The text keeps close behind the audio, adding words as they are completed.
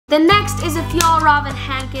The next is a Fjallraven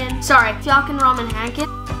Hanken. Sorry, Fjallraven Hanken.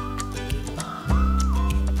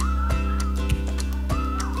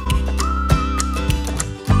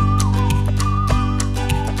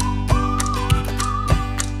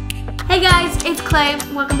 Hey guys, it's Clay.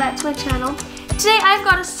 Welcome back to my channel. Today I've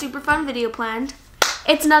got a super fun video planned.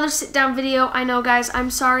 It's another sit down video. I know guys, I'm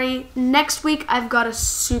sorry. Next week I've got a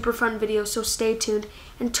super fun video, so stay tuned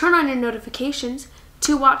and turn on your notifications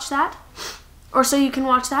to watch that, or so you can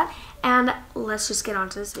watch that, and let's just get on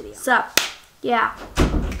to this video. So, yeah.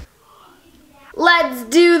 Let's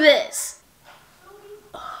do this.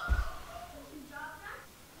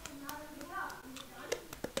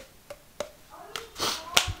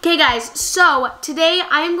 Okay guys, so today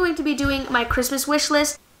I am going to be doing my Christmas wish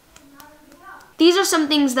list. These are some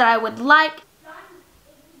things that I would like.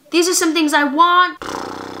 These are some things I want.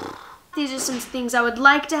 These are some things I would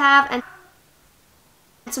like to have, and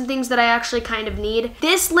some things that I actually kind of need.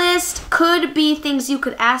 This list could be things you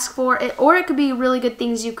could ask for, or it could be really good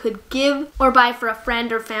things you could give or buy for a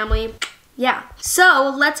friend or family. Yeah.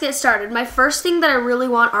 So let's get started. My first thing that I really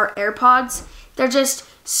want are AirPods. They're just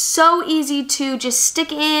so easy to just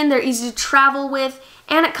stick in. They're easy to travel with,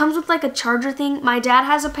 and it comes with like a charger thing. My dad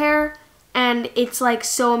has a pair, and it's like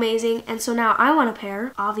so amazing, and so now I want a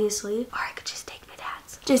pair, obviously. Or I could just take my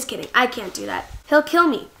dad's. Just kidding, I can't do that. He'll kill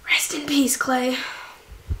me. Rest in peace, Clay.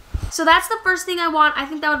 So that's the first thing I want. I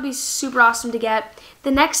think that would be super awesome to get.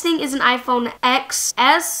 The next thing is an iPhone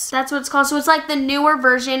XS. That's what it's called. So it's like the newer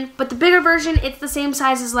version, but the bigger version, it's the same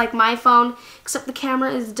size as like my phone, except the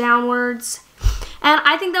camera is downwards. And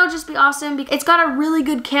I think that would just be awesome because it's got a really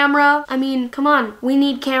good camera. I mean, come on. We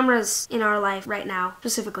need cameras in our life right now,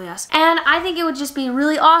 specifically us. And I think it would just be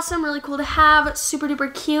really awesome, really cool to have, super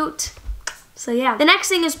duper cute. So yeah. The next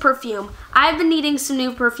thing is perfume. I've been needing some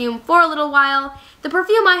new perfume for a little while. The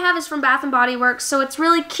perfume I have is from Bath & Body Works, so it's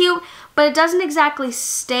really cute, but it doesn't exactly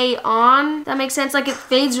stay on. That makes sense. Like, it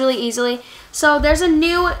fades really easily. So there's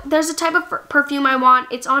a type of perfume I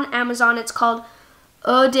want. It's on Amazon. It's called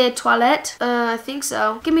Eau de Toilette. I think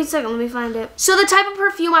so. Give me a second, let me find it. So the type of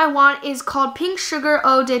perfume I want is called Pink Sugar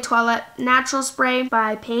Eau de Toilette Natural Spray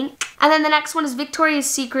by Pink. And then the next one is Victoria's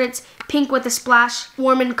Secret's Pink with a Splash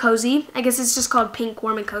Warm and Cozy. I guess it's just called Pink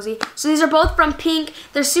Warm and Cozy. So these are both from Pink.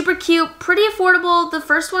 They're super cute, pretty affordable. The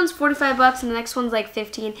first one's 45 bucks and the next one's like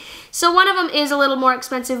 15. So one of them is a little more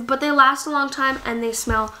expensive, but they last a long time and they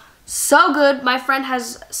smell so good. My friend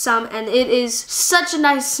has some and it is such a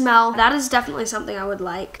nice smell. That is definitely something I would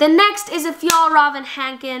like. The next is a Fjallraven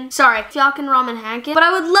Hanken. Sorry, Fjallraven Hanken. But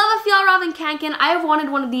I would love a Fjallraven Hanken. I have wanted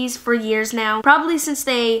one of these for years now, probably since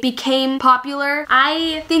they became popular.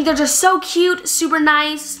 I think they're just so cute, super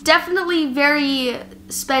nice, definitely very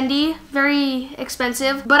spendy, very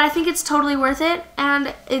expensive, but I think it's totally worth it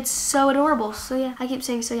and it's so adorable. So yeah, I keep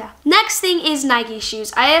saying so yeah. Next thing is Nike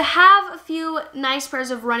shoes. I have a few nice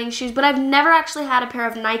pairs of running shoes, but I've never actually had a pair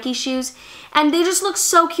of Nike shoes, and they just look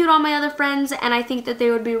so cute on my other friends, and I think that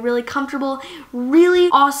they would be really comfortable, really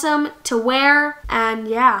awesome to wear, and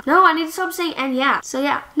yeah. No, I need to stop saying and yeah. So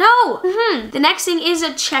yeah. No! The next thing is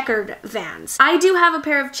a checkered Vans. I do have a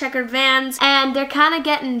pair of checkered Vans, and they're kind of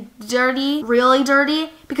getting dirty, really dirty,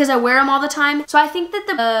 because I wear them all the time. So I think that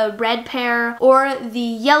the red pair or the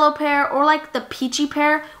yellow pair or like the peachy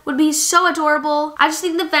pair would be so adorable. I just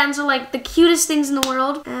think the Vans are like the cutest things in the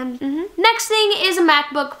world. And next thing is a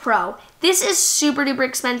MacBook Pro. This is super duper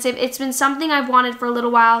expensive. It's been something I've wanted for a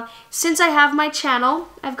little while. Since I have my channel,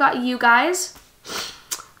 I've got you guys.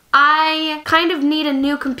 I kind of need a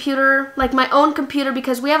new computer, like my own computer,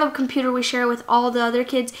 because we have a computer we share with all the other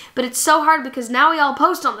kids, but it's so hard because now we all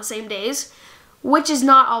post on the same days, which is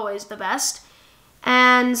not always the best.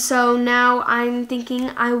 And so now I'm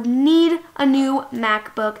thinking I need a new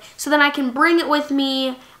MacBook so then I can bring it with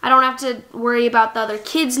me. I don't have to worry about the other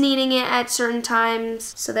kids needing it at certain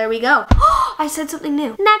times. So there we go. I said something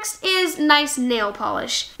new. Next is nice nail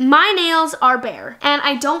polish. My nails are bare, and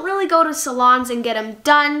I don't really go to salons and get them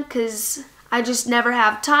done because I just never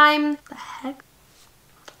have time. The heck?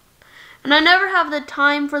 And I never have the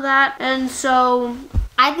time for that, and so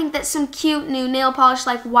I think that some cute new nail polish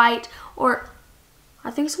like white, or I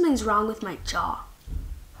think something's wrong with my jaw.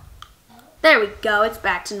 There we go, it's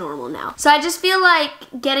back to normal now. So I just feel like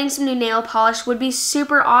getting some new nail polish would be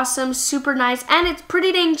super awesome, super nice, and it's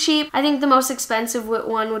pretty dang cheap. I think the most expensive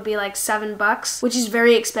one would be like $7, which is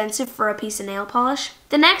very expensive for a piece of nail polish.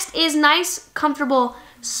 The next is nice, comfortable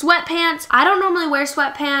sweatpants. I don't normally wear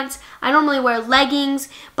sweatpants. I normally wear leggings,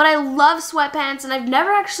 but I love sweatpants, and I've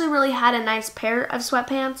never actually really had a nice pair of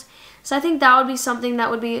sweatpants. So I think that would be something that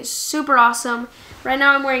would be super awesome. Right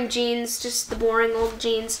now I'm wearing jeans, just the boring old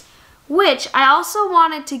jeans, which I also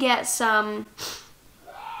wanted to get some,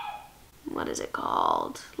 what is it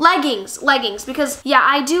called? Leggings, because yeah,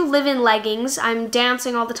 I do live in leggings. I'm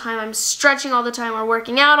dancing all the time, I'm stretching all the time, or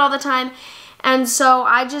working out all the time. And so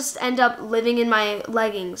I just end up living in my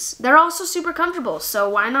leggings. They're also super comfortable, so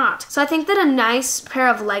why not? So I think that a nice pair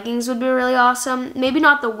of leggings would be really awesome. Maybe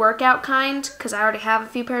not the workout kind, because I already have a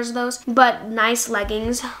few pairs of those, but nice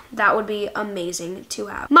leggings, that would be amazing to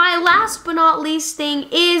have. My last but not least thing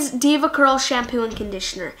is Diva Curl shampoo and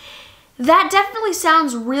conditioner. That definitely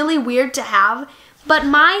sounds really weird to have, but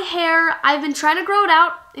my hair, I've been trying to grow it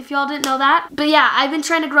out, if y'all didn't know that. But yeah, I've been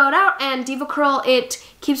trying to grow it out, and Diva Curl, it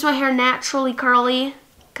keeps my hair naturally curly,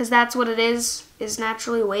 because that's what it is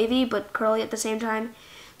naturally wavy, but curly at the same time.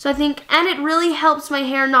 So I think, and it really helps my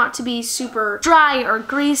hair not to be super dry or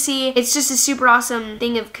greasy. It's just a super awesome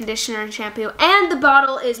thing of conditioner and shampoo. And the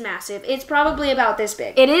bottle is massive. It's probably about this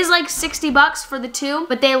big. It is like 60 bucks for the two,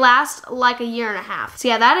 but they last like a year and a half. So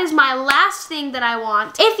yeah, that is my last thing that I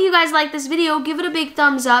want. If you guys like this video, give it a big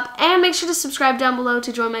thumbs up and make sure to subscribe down below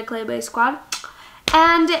to join my Klailea squad.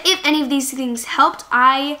 And if any of these things helped,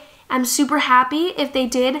 I am super happy if they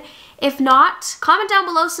did. If not, comment down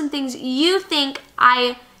below some things you think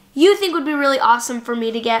would be really awesome for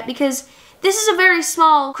me to get, because this is a very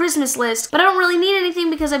small Christmas list, but I don't really need anything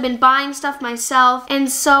because I've been buying stuff myself, and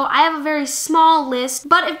so I have a very small list.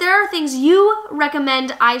 But if there are things you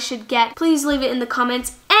recommend I should get, please leave it in the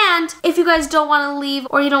comments. And if you guys don't want to leave,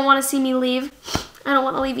 or you don't want to see me leave, I don't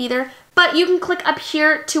want to leave either, but you can click up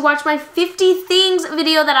here to watch my 50 things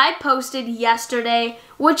video that I posted yesterday,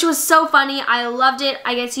 which was so funny. I loved it.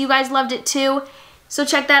 I guess you guys loved it too. So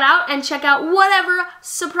check that out, and check out whatever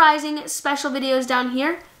surprising special videos down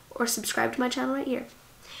here, or subscribe to my channel right here.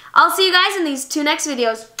 I'll see you guys in these two next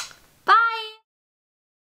videos.